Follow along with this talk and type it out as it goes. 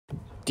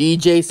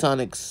DJ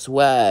Sonic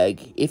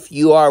Swag. If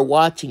you are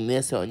watching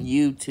this on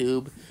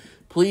YouTube,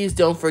 please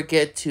don't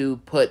forget to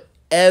put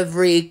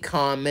every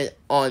comment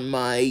on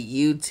my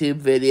YouTube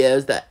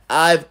videos that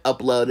I've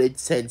uploaded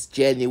since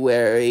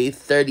January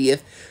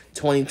 30th,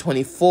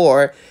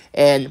 2024,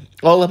 and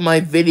all of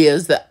my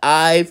videos that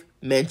I've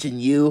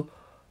mentioned you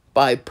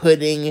by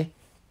putting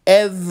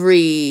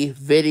every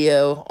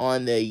video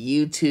on the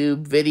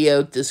YouTube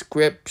video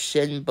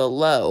description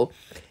below,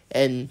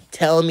 and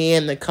tell me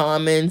in the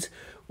comments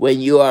when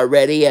you are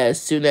ready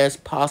as soon as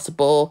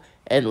possible,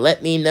 and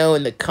let me know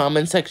in the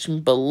comment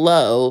section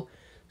below.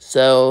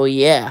 So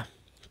yeah,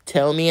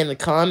 tell me in the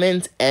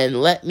comments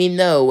and let me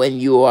know when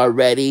you are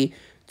ready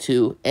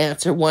to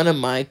answer one of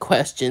my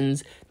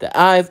questions that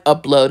I've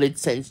uploaded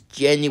since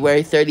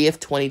January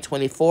 30th,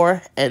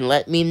 2024, and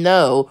let me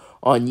know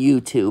on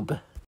YouTube.